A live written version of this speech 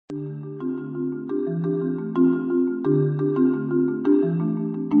Welcome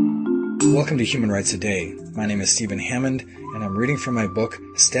to Human Rights A Day. My name is Stephen Hammond, and I'm reading from my book,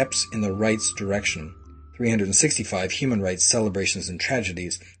 Steps in the Rights Direction, 365 Human Rights Celebrations and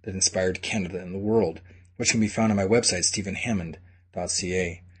Tragedies that Inspired Canada and the World, which can be found on my website,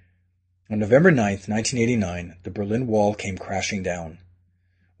 stephenhammond.ca. On November 9, 1989, the Berlin Wall came crashing down.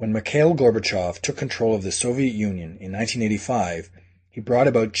 When Mikhail Gorbachev took control of the Soviet Union in 1985, he brought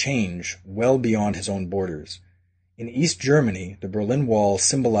about change well beyond his own borders. In East Germany, the Berlin Wall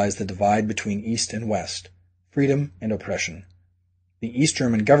symbolized the divide between East and West, freedom and oppression. The East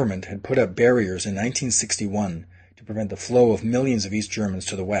German government had put up barriers in 1961 to prevent the flow of millions of East Germans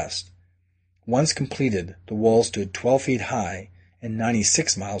to the West. Once completed, the wall stood 12 feet high and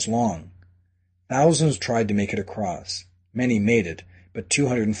 96 miles long. Thousands tried to make it across. Many made it, but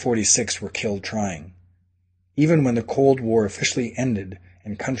 246 were killed trying. Even when the Cold War officially ended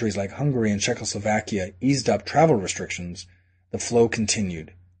and countries like Hungary and Czechoslovakia eased up travel restrictions, the flow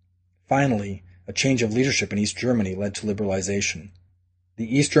continued. Finally, a change of leadership in East Germany led to liberalization.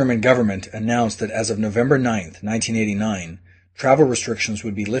 The East German government announced that as of November 9, 1989, travel restrictions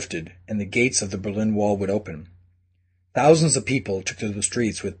would be lifted and the gates of the Berlin Wall would open. Thousands of people took to the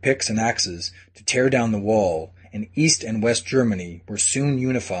streets with picks and axes to tear down the wall, and East and West Germany were soon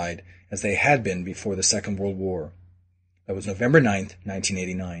unified as they had been before the Second World War. That was November 9th,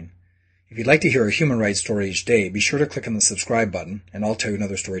 1989. If you'd like to hear a human rights story each day, be sure to click on the subscribe button, and I'll tell you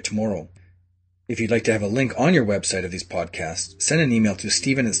another story tomorrow. If you'd like to have a link on your website of these podcasts, send an email to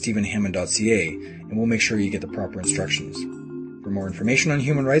stephen@stephenhammond.ca, and we'll make sure you get the proper instructions. For more information on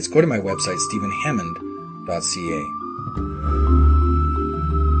human rights, go to my website, stephenhammond.ca.